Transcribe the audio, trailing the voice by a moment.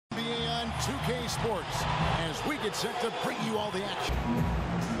2K Sports as we get set to bring you all the action.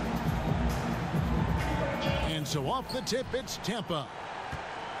 And so off the tip, it's Tampa.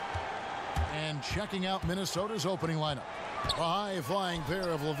 And checking out Minnesota's opening lineup. A high-flying pair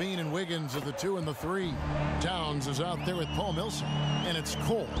of Levine and Wiggins at the 2 and the 3. Towns is out there with Paul Millsap. And it's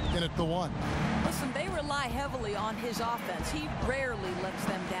Cole in at the 1. Listen, they rely heavily on his offense. He rarely lets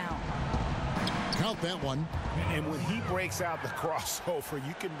them down. Count that one. And when he breaks out the crossover,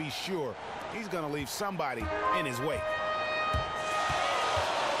 you can be sure he's going to leave somebody in his wake.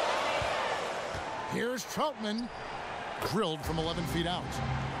 Here's Troutman. Drilled from 11 feet out.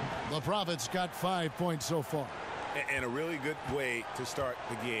 The Prophet's got 5 points so far. And a really good way to start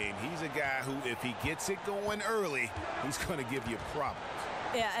the game. He's a guy who, if he gets it going early, he's going to give you problems.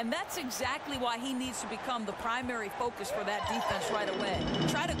 Yeah, and that's exactly why he needs to become the primary focus for that defense right away.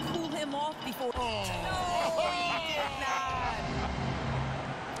 Try to cool him off before... Oh, no, he did not.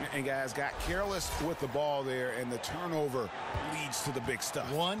 And guys got careless with the ball there, and the turnover leads to the big stuff.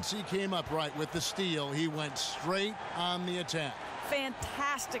 Once he came up right with the steal, he went straight on the attack.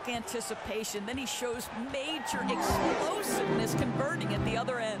 Fantastic anticipation. Then he shows major explosiveness converting at the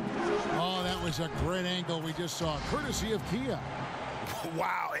other end. Oh, that was a great angle we just saw, courtesy of Kia.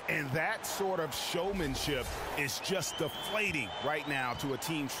 Wow, and that sort of showmanship is just deflating right now to a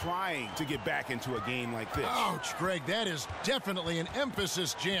team trying to get back into a game like this. Ouch, Greg, that is definitely an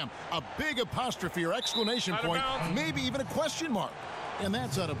emphasis jam. A big apostrophe or exclamation point, maybe even a question mark. And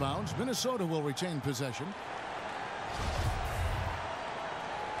that's out of bounds. Minnesota will retain possession.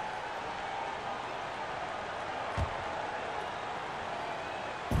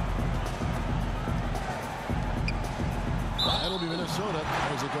 That'll be Minnesota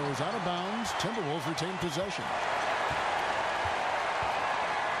as it goes out of bounds. Timberwolves retain possession.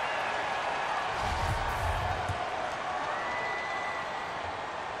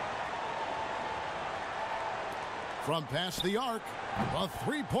 From past the arc, a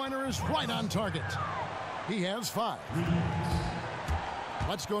three-pointer is right on target. He has 5.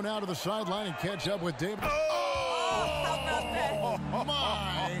 Let's go now to the sideline and catch up with David. Oh,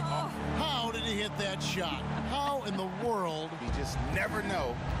 my! How did he hit that shot? How in the world? You just never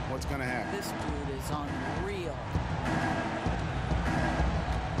know what's going to happen. This dude is unreal.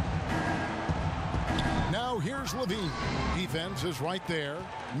 Now here's Levine. Defense is right there.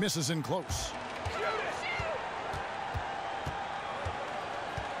 Misses in close.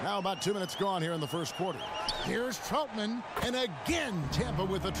 Now about 2 minutes gone here in the first quarter. Here's Troutman, and again Tampa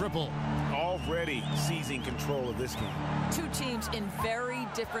with a triple. Already seizing control of this game. Two teams in very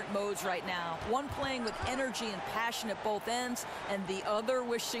different modes right now. One playing with energy and passion at both ends, and the other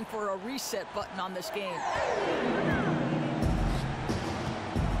wishing for a reset button on this game.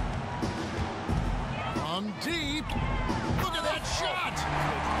 From deep. Look at that shot.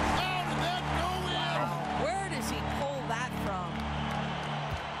 How did that go in? Where does he pull that from?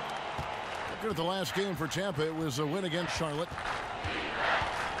 Look at the last game for Tampa. It was a win against Charlotte.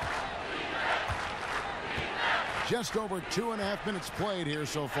 Just over 2.5 minutes played here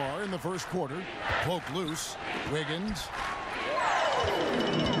so far in the first quarter. Poke loose. Wiggins.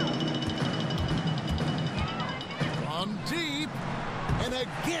 From deep. And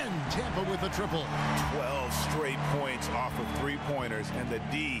again, Tampa with a triple. 12 straight points off of three-pointers, and the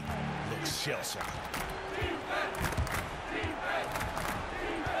D looks shell-shocked.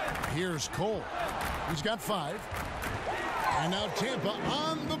 Here's Cole. He's got 5. And now Tampa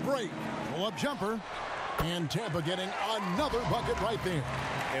on the break. Pull-up jumper. And Tampa getting another bucket right there.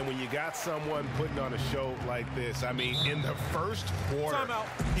 And when you got someone putting on a show like this, I mean, in the first quarter,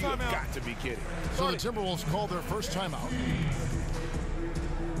 you have got to be kidding. So the Timberwolves call their first timeout.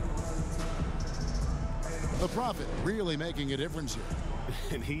 The Prophet really making a difference here.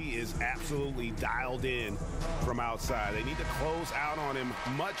 And he is absolutely dialed in from outside. They need to close out on him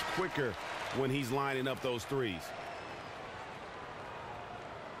much quicker when he's lining up those threes.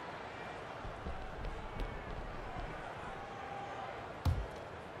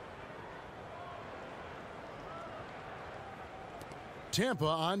 Tampa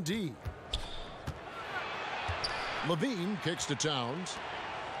on D. Levine kicks to Towns.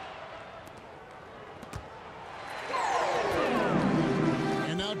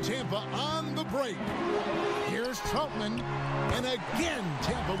 And now Tampa on the break. Here's Troutman. And again,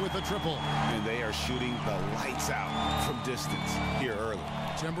 Tampa with a triple. And they are shooting the lights out from distance here early.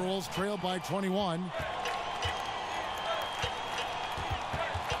 Timberwolves trail by 21.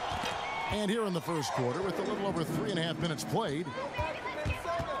 And here in the first quarter, with a little over 3.5 minutes played.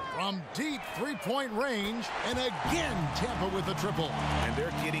 From deep three-point range, and again Tampa with a triple. And they're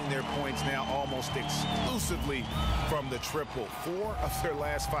getting their points now almost exclusively from the triple. 4 of their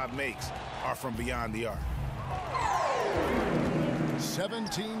last 5 makes are from beyond the arc.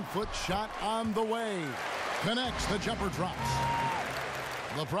 17-foot shot on the way. Connects, the jumper drops.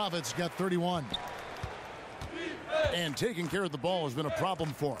 The Profits got 31. And taking care of the ball has been a problem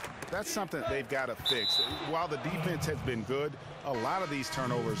for them. That's something they've got to fix. While the defense has been good, a lot of these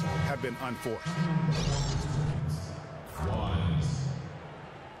turnovers have been unforced.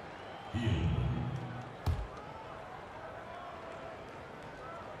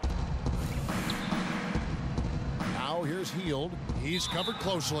 Now here's Hield. He's covered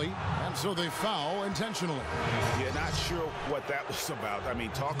closely, and so they foul intentionally. Yeah, not sure what that was about. I mean,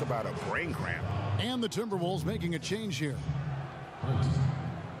 talk about a brain cramp. And the Timberwolves making a change here.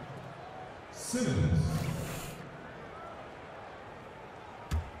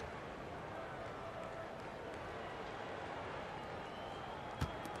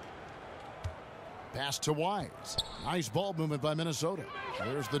 Pass to Wise. Nice ball movement by Minnesota.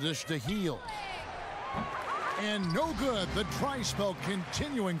 There's the dish to Hield. And no good. The dry spell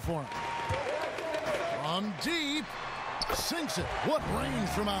continuing for him. From deep. Sinks it. What range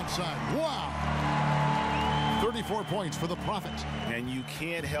from outside. Wow. 34 points for the Profits. And you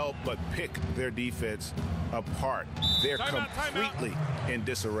can't help but pick their defense apart. They're completely in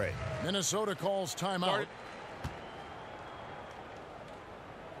disarray. Minnesota calls timeout.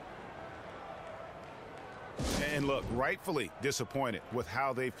 And look, rightfully disappointed with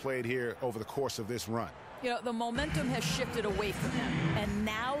how they've played here over the course of this run. You know, the momentum has shifted away from them, and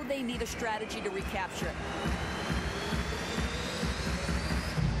now they need a strategy to recapture it.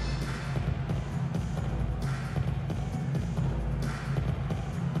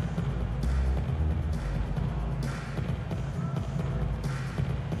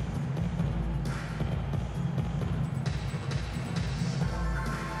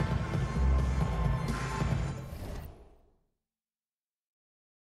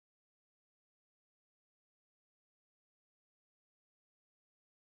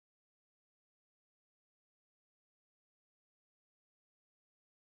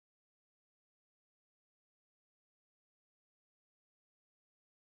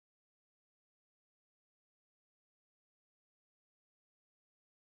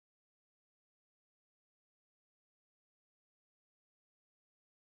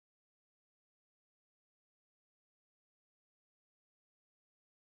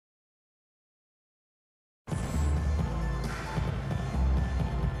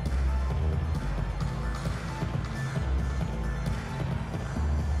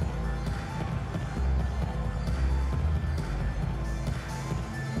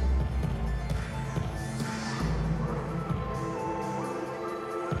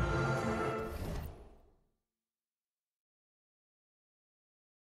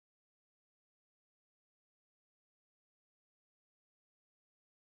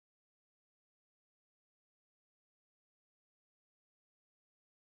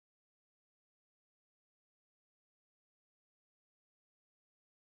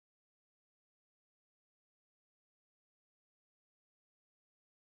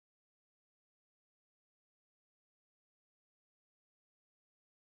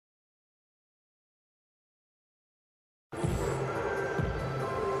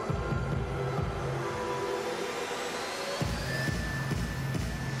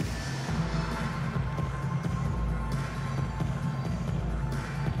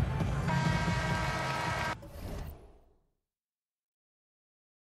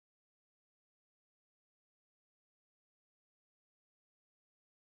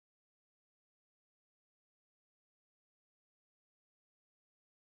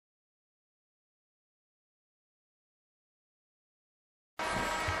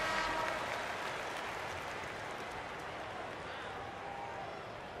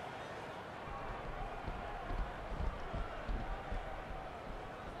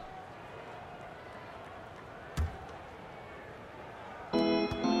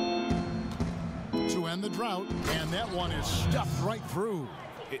 To end the drought, and that one is stuffed right through.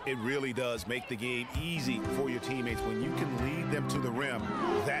 It really does make the game easy for your teammates when you can lead them to the rim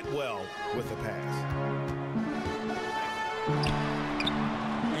that well with a pass.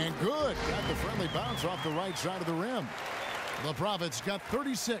 And good. Got the friendly bounce off the right side of the rim. The Profits got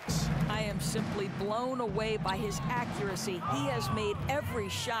 36. I am simply blown away by his accuracy. He has made every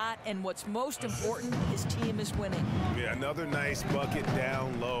shot, and what's most important, his team is winning. Yeah, another nice bucket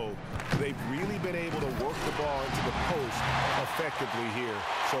down low. They've really been able to work the ball into the post effectively here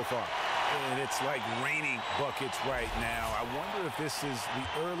so far. And it's like raining buckets right now. I wonder if this is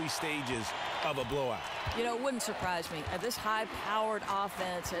the early stages of a blowout. You know, it wouldn't surprise me. This high-powered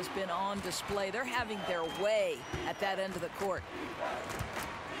offense has been on display. They're having their way at that end of the court.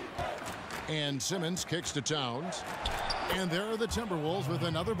 And Simmons kicks to Towns. And there are the Timberwolves with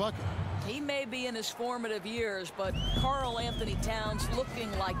another bucket. He may be in his formative years, but Karl Anthony Towns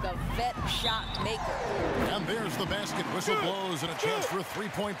looking like a vet shot maker. And there's the basket. Whistle blows and a chance for a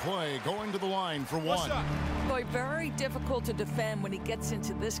three-point play. Going to the line for one. Boy, very difficult to defend when he gets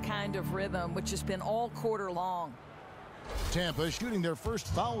into this kind of rhythm, which has been all quarter long. Tampa shooting their first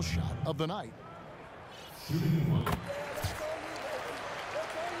foul shot of the night.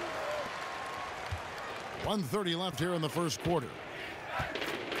 1:30 left here in the first quarter.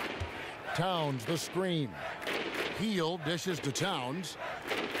 Towns the screen. Hield dishes to Towns.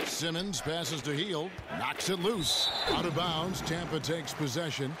 Simmons passes to Hield. Knocks it loose. Out of bounds. Tampa takes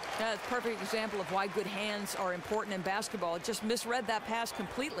possession. That's a perfect example of why good hands are important in basketball. It just misread that pass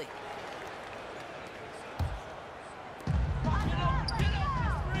completely.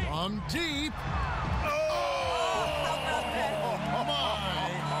 From deep.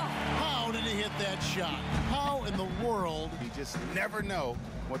 How did he hit that shot? How in the world? You just never know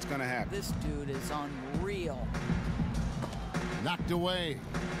what's going to happen. This dude is unreal. Knocked away.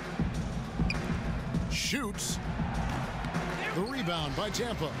 Shoots. The rebound by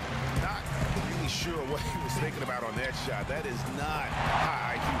Tampa. Not really sure what he was thinking about on that shot. That is not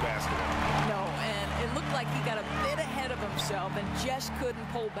high IQ basketball. No, and it looked like he got a bit ahead of himself and just couldn't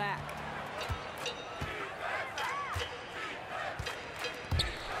pull back.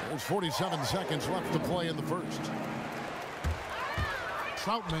 There's 47 seconds left to play in the first.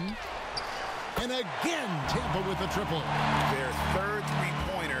 Troutman. And again, Tampa with the triple. Their third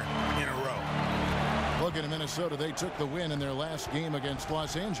three-pointer in a row. Looking at Minnesota, they took the win in their last game against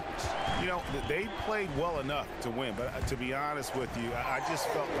Los Angeles. You know, they played well enough to win, but to be honest with you, I just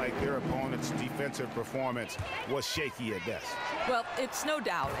felt like their opponent's defensive performance was shaky at best. Well, it's no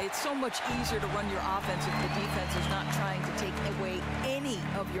doubt. It's so much easier to run your offense if the defense is not trying to take away any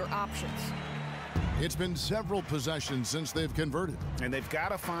of your options. It's been several possessions since they've converted. And they've got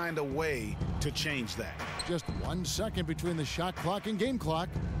to find a way to change that. Just 1 second between the shot clock and game clock.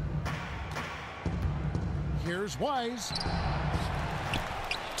 Here's Wise.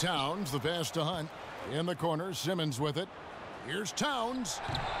 Towns, the pass to Hunt. In the corner, Simmons with it. Here's Towns.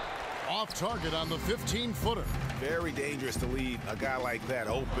 Off target on the 15-footer. Very dangerous to leave a guy like that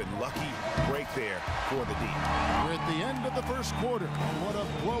open. Lucky break there for the D. We're at the end of the first quarter. What a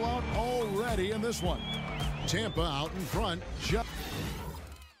blowout already in this one. Tampa out in front.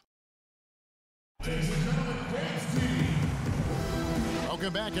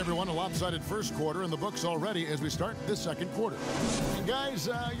 Welcome back, everyone. A lopsided first quarter in the books already as we start the second quarter. And guys,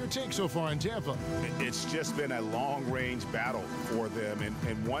 your take so far in Tampa? It's just been a long-range battle for them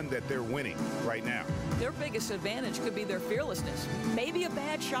and one that they're winning right now. Their biggest advantage could be their fearlessness. Maybe a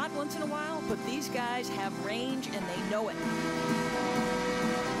bad shot once in a while, but these guys have range and they know it.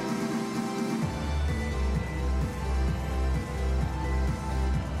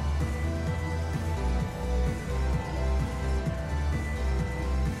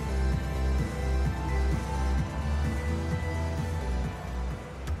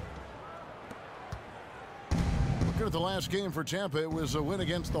 At the last game for Tampa, it was a win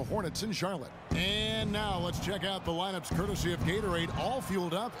against the Hornets in Charlotte. And now let's check out the lineups courtesy of Gatorade, all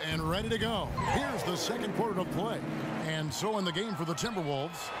fueled up and ready to go. Here's the second quarter of play. And so in the game for the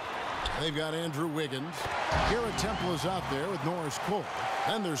Timberwolves, they've got Andrew Wiggins. Garrett Temple is out there with Norris Cole.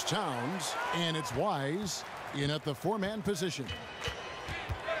 Then there's Towns, and it's Wise in at the four-man position.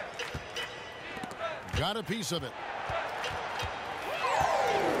 Got a piece of it.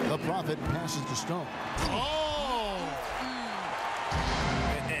 The Prophet passes to Stone. Oh!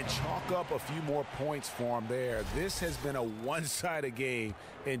 And chalk up a few more points for him there. This has been a one-sided game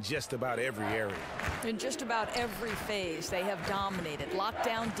in just about every area. In just about every phase, they have dominated.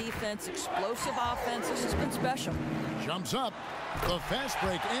 Lockdown defense, explosive offense. This has been special. Jumps up. The fast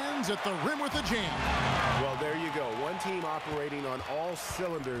break ends at the rim with a jam. Well, there you go. One team operating on all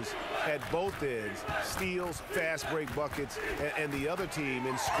cylinders at both ends. Steals, fast break buckets, and the other team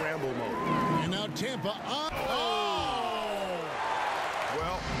in scramble mode. And now Tampa up.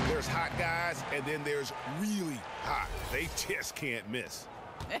 Well, there's hot guys, and then there's really hot. They just can't miss.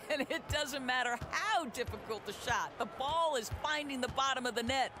 And it doesn't matter how difficult the shot. The ball is finding the bottom of the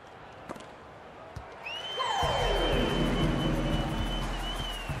net.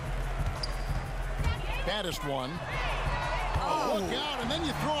 Baddest one. Oh, look out, and then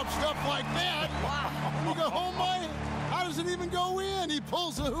you throw up stuff like that. Wow. You go, oh my, how doesn't even go in. He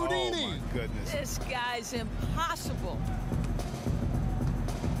pulls a Houdini. Oh, my goodness. This guy's impossible.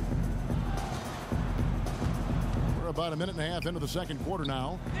 We're about a minute and a half into the second quarter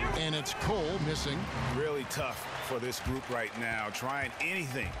now, and it's Cole missing. Really tough for this group right now, trying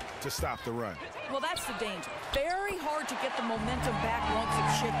anything to stop the run. Well, that's the danger. Very hard to get the momentum back once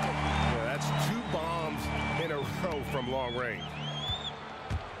it's shifted. Yeah, that's 2 bombs in a row from long range.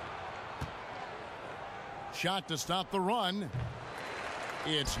 Shot to stop the run.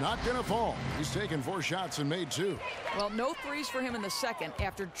 It's not going to fall. He's taken 4 shots and made 2. Well, no threes for him in the second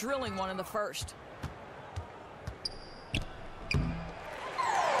after drilling one in the first.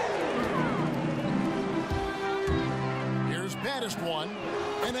 Here's baddest one.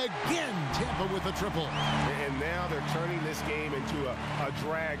 And again, Tampa with a triple. And now they're turning this game into a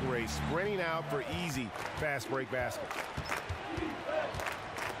drag race, sprinting out for easy fast break baskets.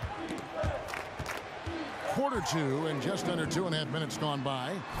 Quarter 2 and just under 2.5 minutes gone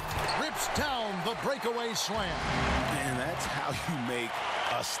by. Rips down the breakaway slam. And that's how you make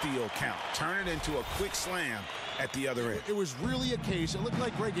a steal count. Turn it into a quick slam at the other end. It was really a case, it looked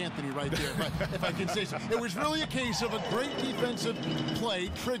like Greg Anthony right there, if I can say so. It was really a case of a great defensive play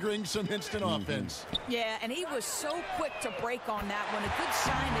triggering some instant offense. Yeah, and he was so quick to break on that one. A good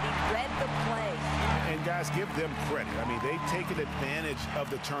sign that he read the play. And guys, give them credit. I mean, they've taken advantage of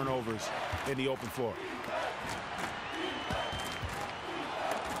the turnovers in the open floor.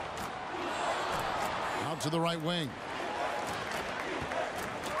 Out to the right wing.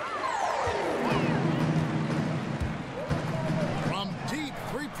 From deep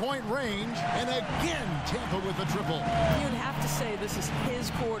three-point range, and again Tampa with a triple. You'd have to say this is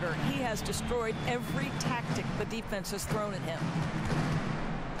his quarter. He has destroyed every tactic the defense has thrown at him.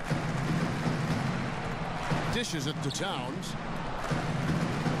 Dishes it to Towns.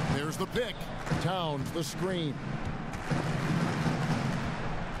 There's the pick. Towns the screen.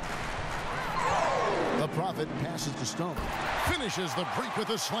 The Prophet passes to Stone. Finishes the break with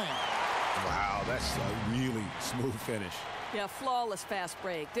a slam. Wow, that's a really smooth finish. Yeah, flawless fast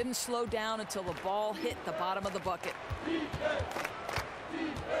break. Didn't slow down until the ball hit the bottom of the bucket.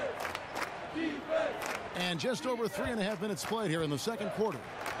 And just over 3.5 minutes played here in the second quarter.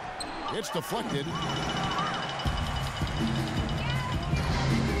 It's deflected.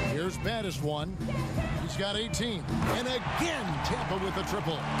 Here's baddest one. He's got 18. And again, Tampa with a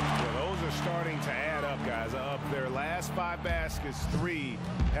triple. Yeah, those are starting to add up, guys. Of their last 5 baskets, 3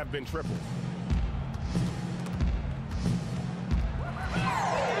 have been triples.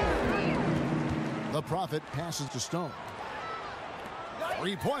 The Prophet passes to Stone.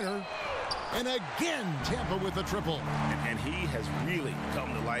 Three-pointer. And again, Tampa with a triple. And he has really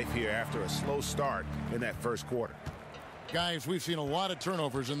come to life here after a slow start in that first quarter. Guys, we've seen a lot of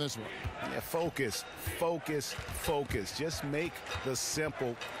turnovers in this one. Yeah, focus, focus, focus. Just make the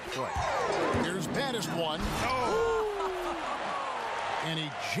simple play. Here's baddest one. Oh! And he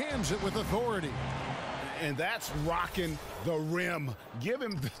jams it with authority. And that's rocking the rim. Give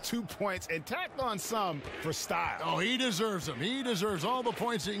him the 2 points and tack on some for style. Oh, he deserves them. He deserves all the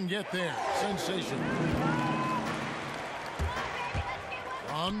points he can get there. Sensational.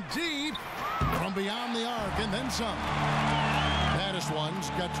 From deep, from beyond the arc, and then some. Baddest one's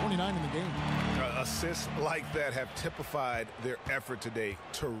got 29 in the game. Assists like that have typified their effort today.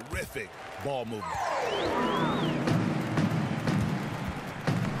 Terrific ball movement.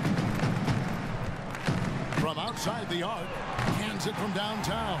 From outside the arc, hands it from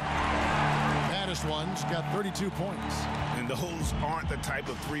downtown. Baddest one's got 32 points. And those aren't the type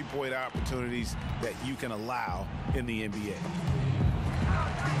of three-point opportunities that you can allow in the NBA.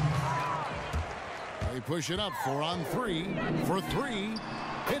 They push it up 4 on 3. For 3,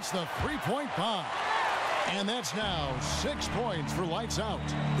 it's the three-point bomb. And that's now 6 points for lights out.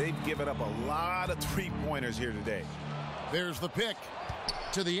 They've given up a lot of three-pointers here today. There's the pick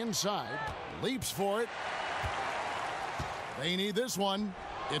to the inside. Leaps for it. They need this one.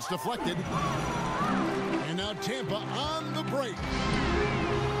 It's deflected. And now Tampa on the break.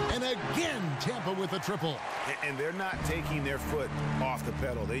 And again, Tampa with a triple. And they're not taking their foot off the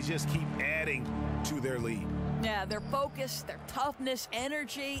pedal. They just keep adding to their lead. Yeah, their focus, their toughness,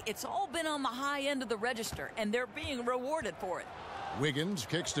 energy, it's all been on the high end of the register, and they're being rewarded for it. Wiggins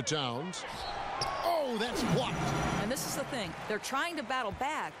kicks to Towns. Oh, that's blocked. And this is the thing. They're trying to battle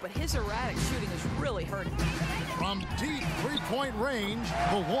back, but his erratic shooting is really hurting. From deep three-point range,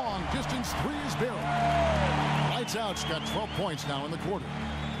 the long distance three is barreled. Lights out's got 12 points now in the quarter.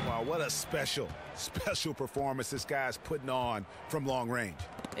 Wow, what a special performance this guy's putting on from long range.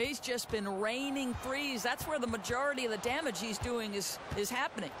 He's just been raining threes. That's where the majority of the damage he's doing is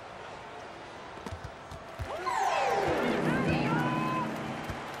happening.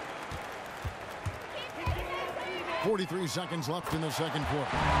 43 seconds left in the second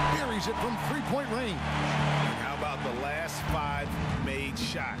quarter. Buries it from three-point range. How about the last 5 made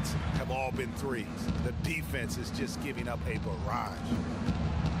shots have all been threes? The defense is just giving up a barrage.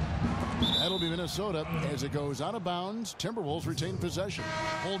 That'll be Minnesota as it goes out of bounds. Timberwolves retain possession.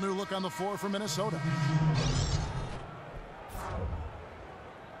 Whole new look on the floor for Minnesota.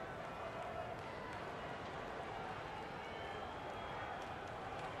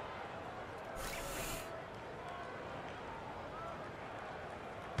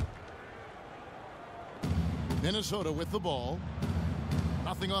 Minnesota with the ball.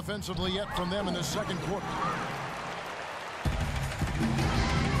 Nothing offensively yet from them in the second quarter.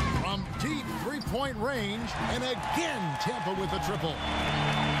 From deep three-point range, and again Tampa with a triple.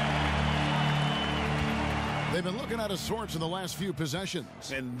 They've been looking out of sorts in the last few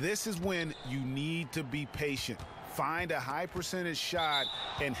possessions. And this is when you need to be patient. Find a high percentage shot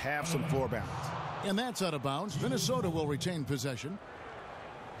and have some floor balance. And that's out of bounds. Minnesota will retain possession.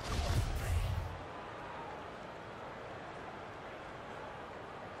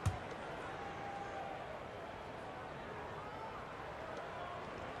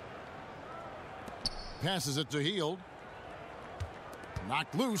 Passes it to Hield.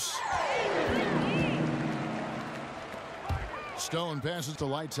 Knocked loose. Stone passes to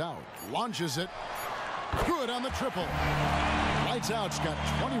Lights Out. Launches it. Good on the triple. Lights Out's got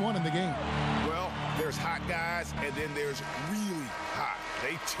 21 in the game. Well, there's hot guys, and then there's really hot.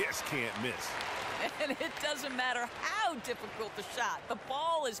 They just can't miss. And it doesn't matter how difficult the shot. The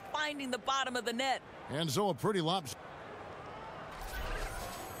ball is finding the bottom of the net. And so a pretty lopsided.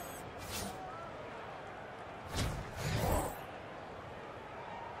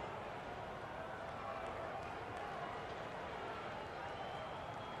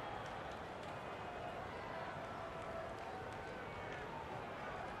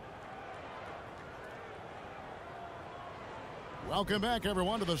 Welcome back,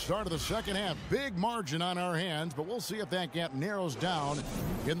 everyone, to the start of the second half. Big margin on our hands, but we'll see if that gap narrows down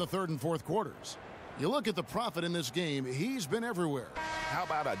in the third and fourth quarters. You look at the Prophet in this game, he's been everywhere. How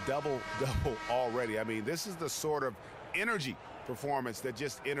about a double-double already? I mean, this is the sort of energy performance that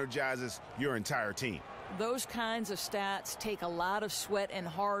just energizes your entire team. Those kinds of stats take a lot of sweat and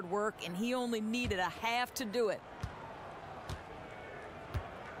hard work, and he only needed a half to do it.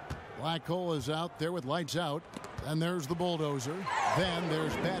 Black Hole is out there with Lights Out. And there's the bulldozer. Then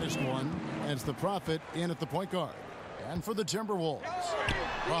there's baddest one. And it's the Prophet in at the point guard. And for the Timberwolves,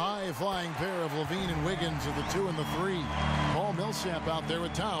 a high-flying pair of Levine and Wiggins are the 2 and the 3. Paul Millsap out there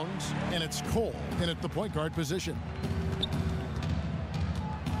with Towns. And it's Cole in at the point guard position.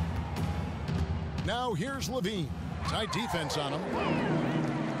 Now here's Levine. Tight defense on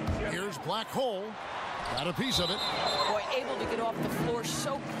him. Here's Black Hole. Got a piece of it. Boy, able to get off the floor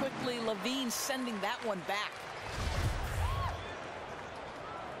so quickly. Levine sending that one back.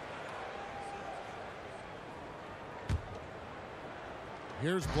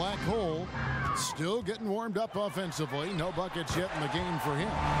 Here's Black Hole, still getting warmed up offensively. No buckets yet in the game for him.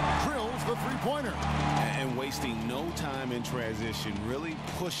 Drills the three-pointer. And wasting no time in transition, really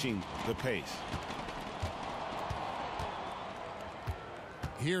pushing the pace.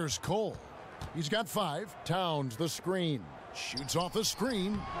 Here's Cole. He's got 5. Towns the screen. Shoots off the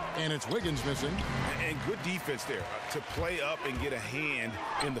screen, and it's Wiggins missing. And good defense there to play up and get a hand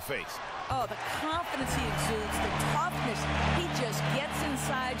in the face. Oh, the confidence he exudes, the toughness. He just gets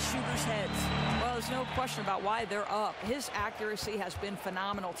inside shooters' heads. Well, there's no question about why they're up. His accuracy has been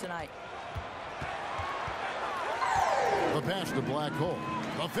phenomenal tonight. The pass to Black Hole.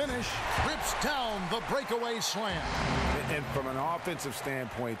 The finish rips down the breakaway slam. And from an offensive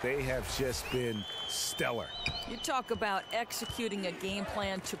standpoint, they have just been stellar. You talk about executing a game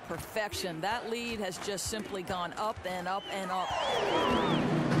plan to perfection. That lead has just simply gone up and up and up.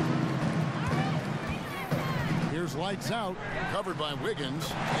 Here's Lights Out, covered by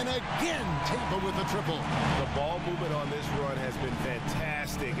Wiggins, and again Tampa with a triple. The ball movement on this run has been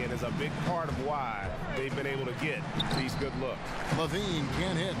fantastic and is a big part of why they've been able to get these good looks. Levine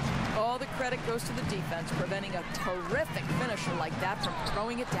can't hit. All the credit goes to the defense, preventing a terrific finisher like that from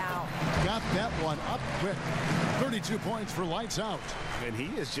throwing it down. Got that one up quick. 32 points for Lights Out. And he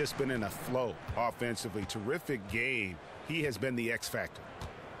has just been in a flow offensively. Terrific game. He has been the X factor.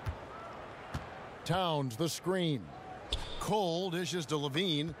 Towns the screen. Cole dishes to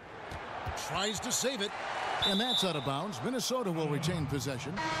Levine. Tries to save it. And that's out of bounds. Minnesota will retain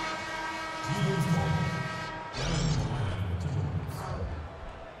possession.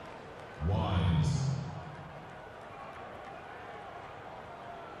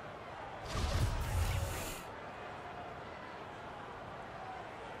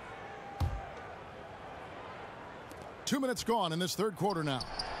 2 minutes gone in this third quarter now.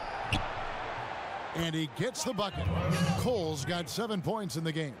 And he gets the bucket. Cole's got 7 points in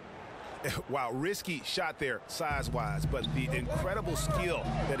the game. Wow, risky shot there size-wise, but the incredible skill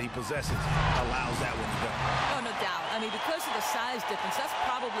that he possesses allows that one to go. Oh, no doubt. I mean, because of the size difference, that's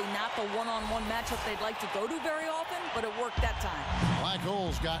probably not the one-on-one matchup they'd like to go to very often, but it worked that time. Black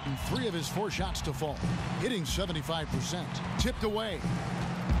Hole's gotten 3 of his 4 shots to fall, hitting 75%. Tipped away.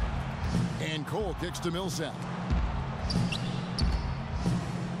 And Cole kicks to Millsap.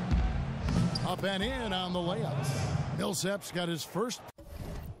 Up and in on the layup. Millsap's got his first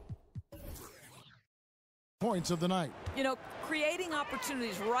points of the night. You know, creating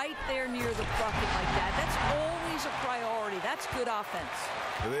opportunities right there near the bucket like that, that's always a priority. That's good offense.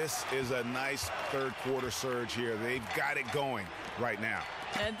 This is a nice third quarter surge here. They've got it going right now.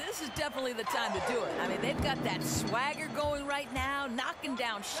 And this is definitely the time to do it. I mean, they've got that swagger going right now, knocking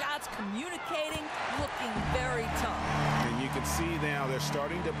down shots, communicating, looking very tough. And you can see now they're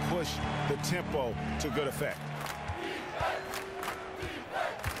starting to push the tempo to good effect.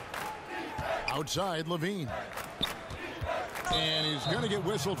 Outside, Levine. And he's going to get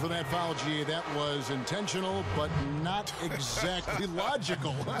whistled for that foul, G. That was intentional, but not exactly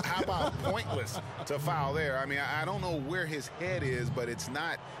logical. How about pointless to foul there? I mean, I don't know where his head is, but it's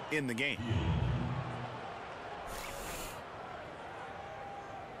not in the game.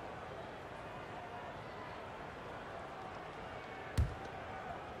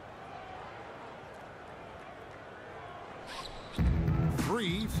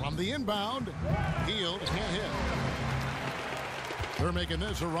 Three from the inbound. Hield can't hit. They're making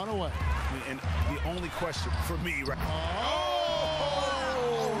this a runaway. And the only question for me, right? Oh!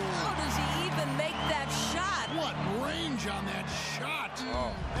 How does he even make that shot? What range on that shot?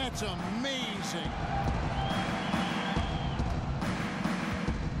 Oh. That's amazing.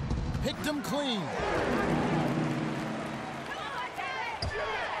 Picked him clean.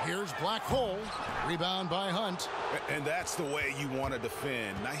 Here's Black Hole. Rebound by Hunt. And that's the way you want to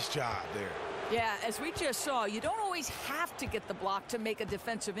defend. Nice job there. Yeah, as we just saw, you don't always have to get the block to make a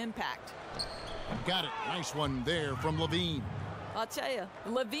defensive impact. Got it. Nice one there from Levine. I'll tell you,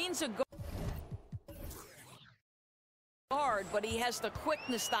 Levine's a guard, but he has the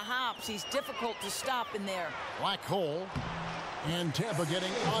quickness, the hops. He's difficult to stop in there. Black Hole. And Tampa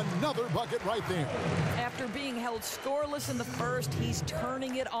getting another bucket right there. After being held scoreless in the first, he's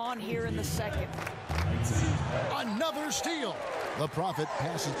turning it on here in the second. Another steal. The Prophet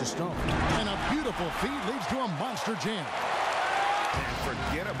passes to Stone. And a beautiful feed leads to a monster jam. And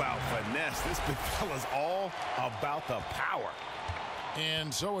forget about finesse. This big fella's all about the power.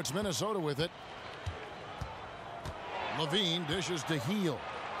 And so it's Minnesota with it. Levine dishes to Hield.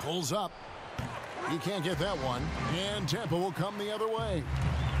 Pulls up. He can't get that one. And Tampa will come the other way.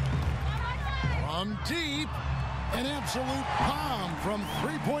 From deep. An absolute bomb from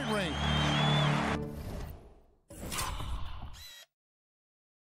three-point range.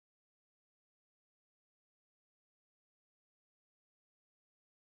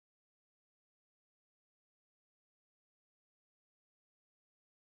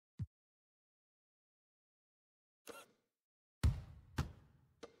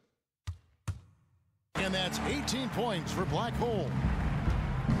 And that's 18 points for Black Hole.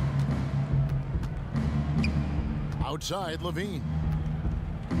 Outside, Levine.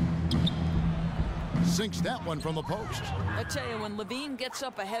 Sinks that one from the post. I tell you, when Levine gets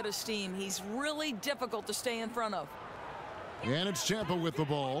up ahead of steam, he's really difficult to stay in front of. And it's Tampa with the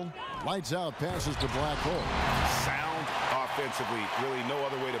ball. Lights out, passes to Black Hole. Sound offensively. Really no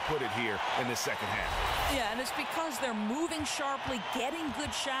other way to put it here in the second half. Yeah, and it's because they're moving sharply, getting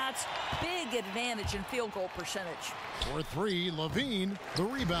good shots, big advantage in field goal percentage. For three, Levine, the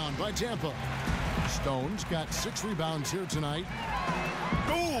rebound by Tampa. Stone's got 6 rebounds here tonight.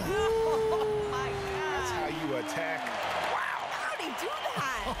 Boom! Oh, my God. That's how you attack. Wow. How'd he do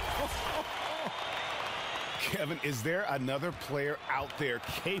that? Kevin, is there another player out there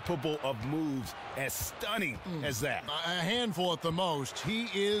capable of moves as stunning as that? A handful at the most. He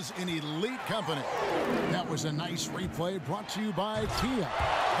is in elite company. That was a nice replay brought to you by Tia.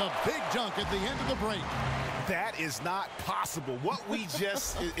 The big dunk at the end of the break. That is not possible. What we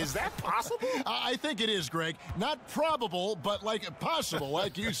just, is that possible? I think it is, Greg. Not probable, but like possible,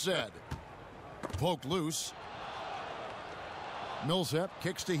 like you said. Poked loose. Millsap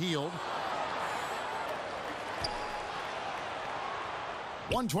kicks to Hield.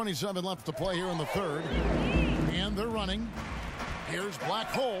 1:27 left to play here in the third. And they're running. Here's Black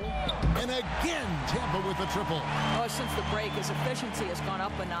Hole. And again, Tampa with the triple. Oh, since the break, his efficiency has gone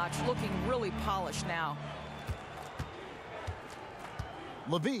up a notch, looking really polished now.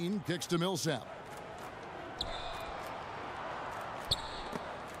 Levine kicks to Millsap.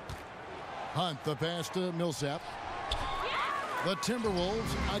 Hunt the pass to Millsap. The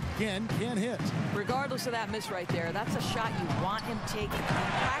Timberwolves again can't hit. Regardless of that miss right there, that's a shot you want him taking. He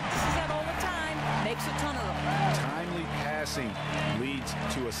practices that all the time, makes a ton of them. Timely passing leads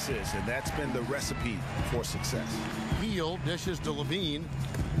to assists, and that's been the recipe for success. Heel dishes to Levine.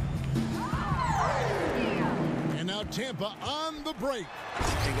 And now Tampa on the break.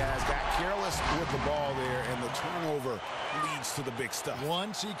 And guys got careless with the ball there, and the turnover leads to the big stuff.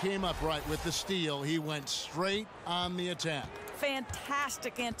 Once he came up right with the steal, he went straight on the attack.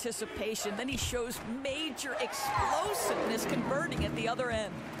 Fantastic anticipation. Then he shows major explosiveness converting at the other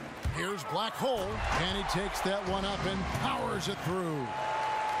end. Here's Black Hole, and he takes that one up and powers it through.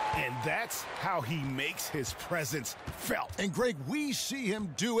 And that's how he makes his presence felt. And Greg, we see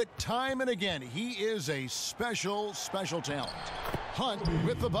him do it time and again. He is a special, special talent. Hunt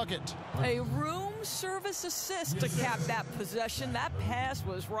with the bucket. A room service assist to cap that possession. That pass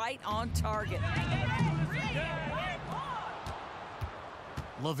was right on target.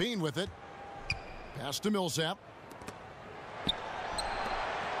 Levine with it. Pass to Millsap.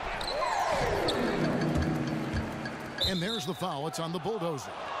 And there's the foul. It's on the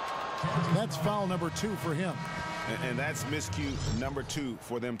Bulldozer. That's foul number 2 for him. And that's miscue number 2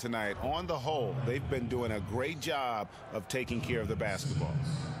 for them tonight. On the whole, they've been doing a great job of taking care of the basketball.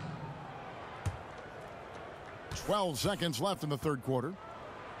 12 seconds left in the third quarter.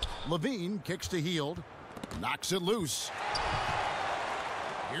 Levine kicks to Hield. Knocks it loose.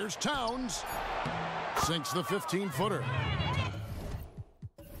 Here's Towns. Sinks the 15-footer.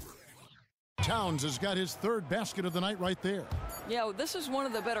 Towns has got his third basket of the night right there. Yeah, this is one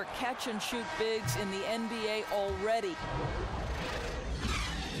of the better catch-and-shoot bigs in the NBA already.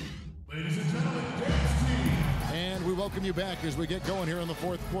 Ladies and gentlemen, dance team. And we welcome you back as we get going here in the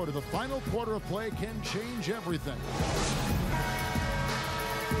fourth quarter. The final quarter of play can change everything.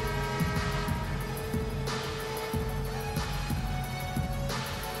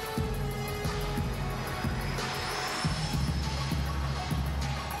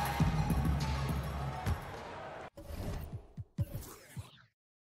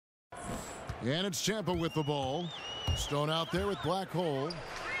 And it's Tampa with the ball. Stone out there with Black Hole.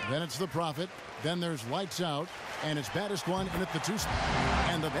 Then it's the Prophet. Then there's Lights Out. And it's baddest one in at the 2.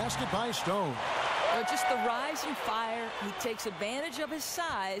 And the basket by Stone. Just the rise and fire. He takes advantage of his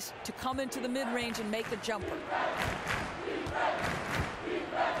size to come into the mid-range and make the jumper.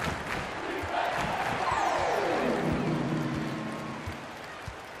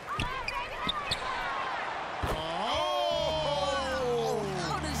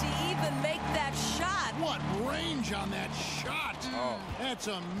 Range on that shot. Oh. That's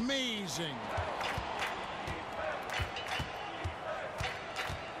amazing.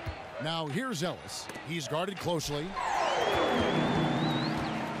 Now here's Ellis. He's guarded closely.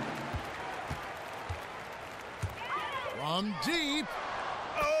 From deep.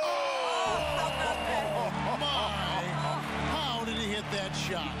 Oh my. How did he hit that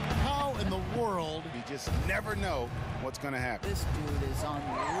shot? How in the world? You just never know what's going to happen. This dude is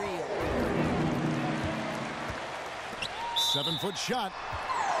unreal. 7-foot shot.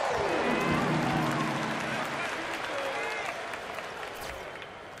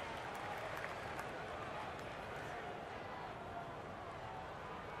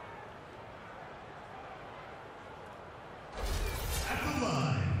 At the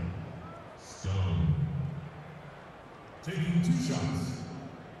line, Stone. Taking 2 shots.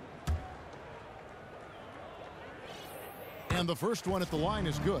 And the first one at the line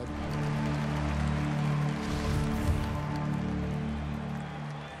is good.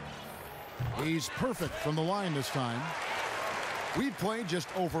 He's perfect from the line this time. We've played just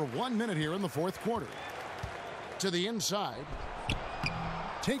over 1 minute here in the fourth quarter. To the inside.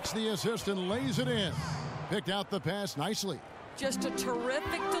 Takes the assist and lays it in. Picked out the pass nicely. Just a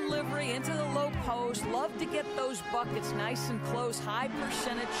terrific delivery into the low post. Love to get those buckets nice and close. High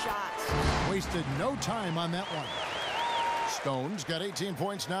percentage shots. Wasted no time on that one. Stone's got 18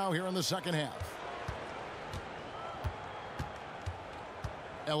 points now here in the second half.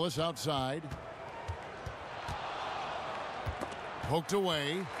 Ellis outside. Poked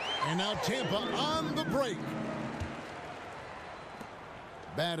away. And now Tampa on the break.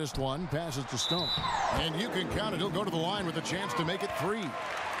 Baddest one passes to Stone. And you can count it. He'll go to the line with a chance to make it 3.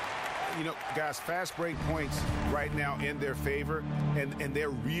 You know, guys, fast break points right now in their favor, and they're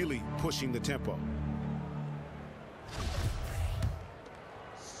really pushing the tempo.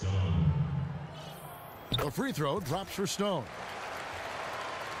 Stone. A free throw drops for Stone.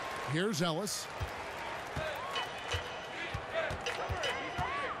 Here's Ellis.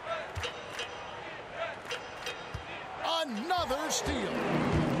 Another steal.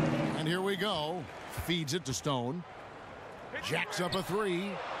 And here we go. Feeds it to Stone. Jacks up a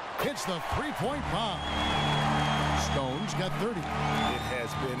three. Hits the three-point bomb. Stone's got 30. It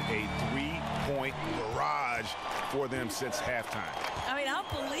has been a three-point barrage for them since halftime. I mean,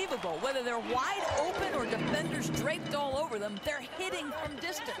 unbelievable. Whether they're wide open or defenders draped all over them, they're hitting from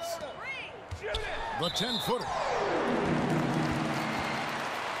distance. The 10-footer.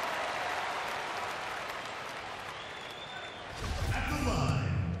 At the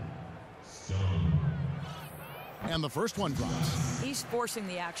line, Stone. And the first one drops. He's forcing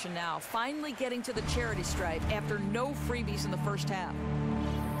the action now, finally getting to the charity stripe after no freebies in the first half.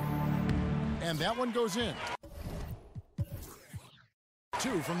 And that one goes in.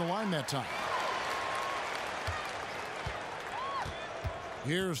 2 from the line that time.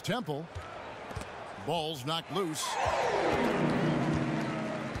 Here's Temple. Ball's knocked loose.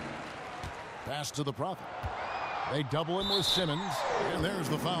 Pass to the Prophet. They double him with Simmons. And there's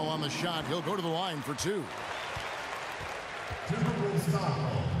the foul on the shot. He'll go to the line for 2. Timberwolves foul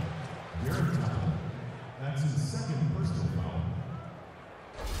call. Garrett foul. That's his second personal foul.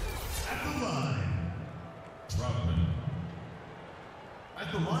 At the line, Troutman.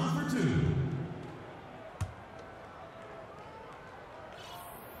 At the line for 2.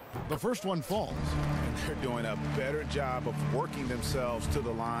 The first one falls. They're doing a better job of working themselves to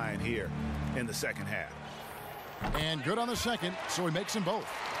the line here in the second half. And good on the second, so he makes them both.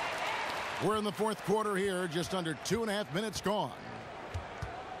 We're in the fourth quarter here, just under 2.5 minutes gone.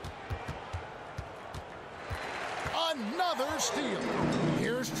 Another steal.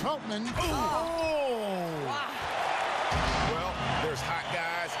 Here's Troutman. Oh! Wow. Well, there's hot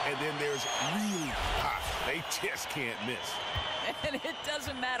guys, and then there's really hot. They just can't miss. And it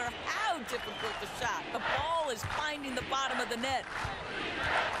doesn't matter how difficult the shot. The ball is finding the bottom of the net.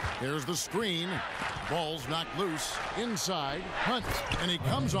 Here's the screen. Ball's knocked loose. Inside. Hunt. And he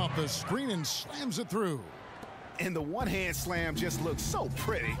comes off the screen and slams it through. And the one-hand slam just looks so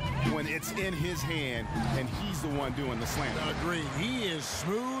pretty when it's in his hand, and he's the one doing the slam. Agreed. He is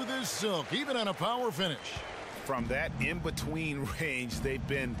smooth as silk, even on a power finish. From that in-between range, they've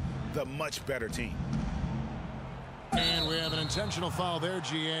been the much better team. And we have an intentional foul there,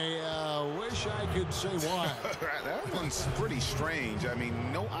 GA. Wish I could say why. That one's pretty strange. I mean,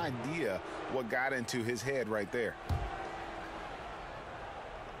 no idea what got into his head right there.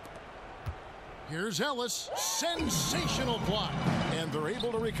 Here's Ellis. Sensational block. And they're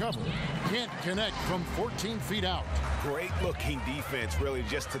able to recover. Can't connect from 14 feet out. Great looking defense, really,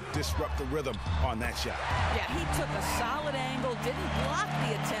 just to disrupt the rhythm on that shot. Yeah, he took a solid angle, didn't block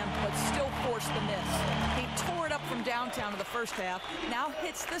the attempt, but still forced the miss. He tore it up from downtown in the first half. Now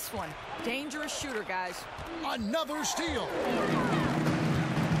hits this one. Dangerous shooter, guys. Another steal.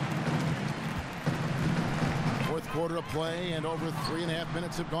 Fourth quarter of play, and over 3.5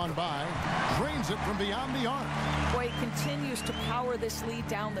 minutes have gone by. Drains it from beyond the arc. Boy, he continues to power this lead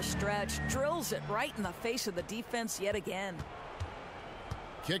down the stretch. Drills it right in the face of the defense yet again.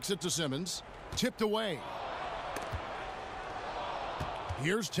 Kicks it to Simmons. Tipped away.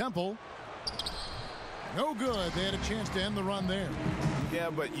 Here's Temple. No good. They had a chance to end the run there. Yeah,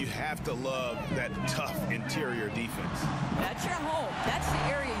 but you have to love that tough interior defense. That's your home. That's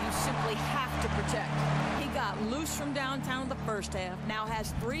the area you simply have to protect. He got loose from downtown in the first half. Now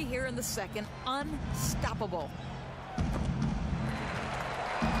has 3 here in the second. Unstoppable.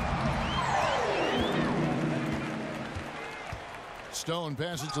 Stone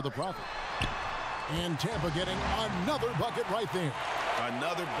passes to the Prophet. And Tampa getting another bucket right there.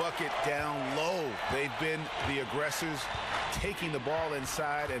 Another bucket down low. They've been the aggressors, taking the ball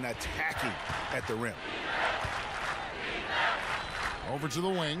inside and attacking at the rim. Over to the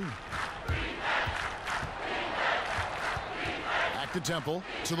wing. Back to Temple.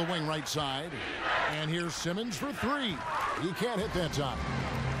 To the wing right side. And here's Simmons for 3. He can't hit that time.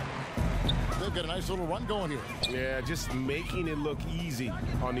 They've got a nice little run going here. Yeah, just making it look easy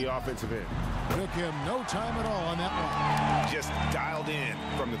on the offensive end. Took him no time at all on that one. Just dialed in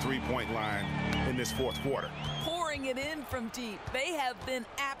from the three-point line in this fourth quarter. Pouring it in from deep. They have been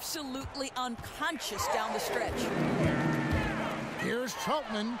absolutely unconscious down the stretch. Here's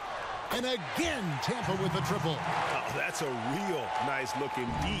Troutman. And again, Tampa with the triple. Oh, that's a real nice-looking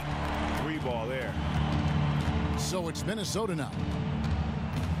deep 3-ball there. So it's Minnesota now.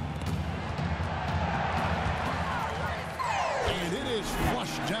 And it is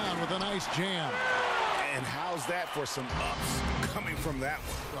flushed down with a nice jam. And how's that for some ups coming from that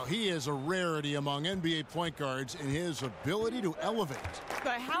one? Well, he is a rarity among NBA point guards in his ability to elevate.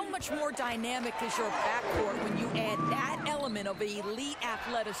 But how much more dynamic is your backcourt when you add that element of elite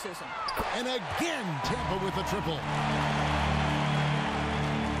athleticism? And again, Tampa with the triple.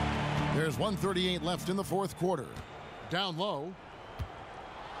 There's 1:38 left in the fourth quarter. Down low.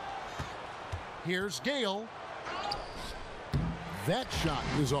 Here's Gale. That shot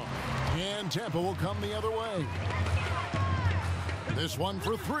is off. And Tampa will come the other way. This one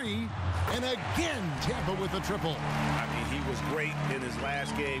for three. And again, Tampa with a triple. I mean, he was great in his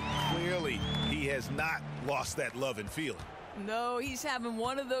last game. Clearly, he has not lost that love and feeling. No, he's having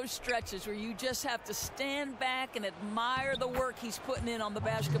one of those stretches where you just have to stand back and admire the work he's putting in on the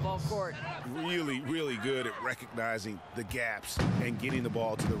basketball court. Really, really good at recognizing the gaps and getting the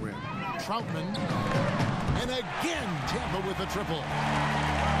ball to the rim. Troutman. And again, Tampa with a triple.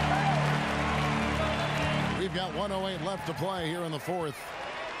 We've got 1:08 left to play here in the fourth.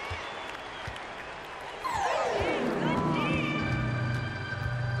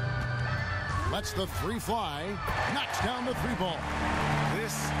 Lets the three fly. Knocks down the three ball.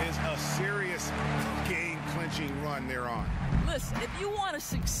 This is a serious game-clinching run they're on. Listen, if you want to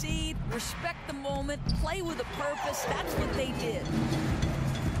succeed, respect the moment, play with a purpose, that's what they did.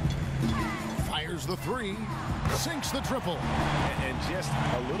 Fires the three. Sinks the triple. And just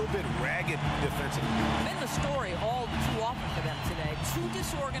a little bit ragged defensively. Been the story all too often for them today. Too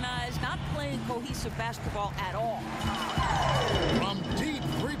disorganized, not playing cohesive basketball at all. From deep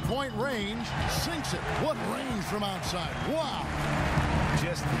three-point range, sinks it. What range from outside. Wow.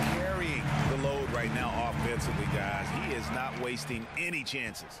 Just carrying the load right now offensively, guys. He is not wasting any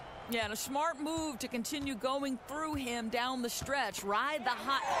chances. Yeah, and a smart move to continue going through him down the stretch. Ride the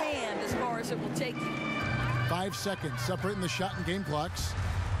hot hand as far as it will take you. 5 seconds separating the shot and game clocks.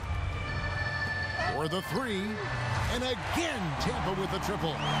 For the three. And again, Tampa with a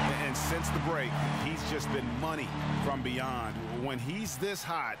triple. And since the break, he's just been money from beyond. When he's this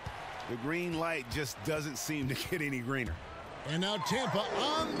hot, the green light just doesn't seem to get any greener. And now Tampa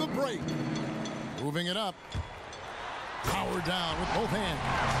on the break. Moving it up. Power down with both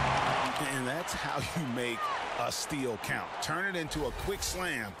hands. And that's how you make a steal count. Turn it into a quick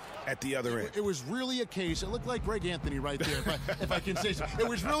slam at the other end. It was really a case. It looked like Greg Anthony right there, if I can say so. It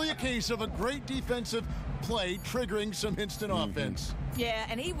was really a case of a great defensive play triggering some instant offense. Yeah,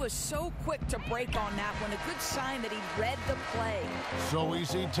 and he was so quick to break on that one. A good sign that he read the play. So we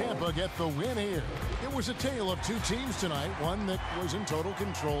see Tampa get the win here. It was a tale of two teams tonight. One that was in total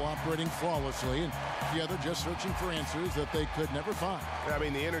control, operating flawlessly, and the other just searching for answers that they could never find. I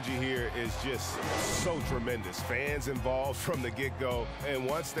mean, the energy here is just so tremendous. Fans involved from the get-go, and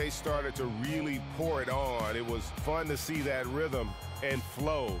once they started to really pour it on, it was fun to see that rhythm and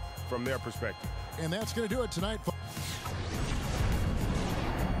flow from their perspective. And that's going to do it tonight.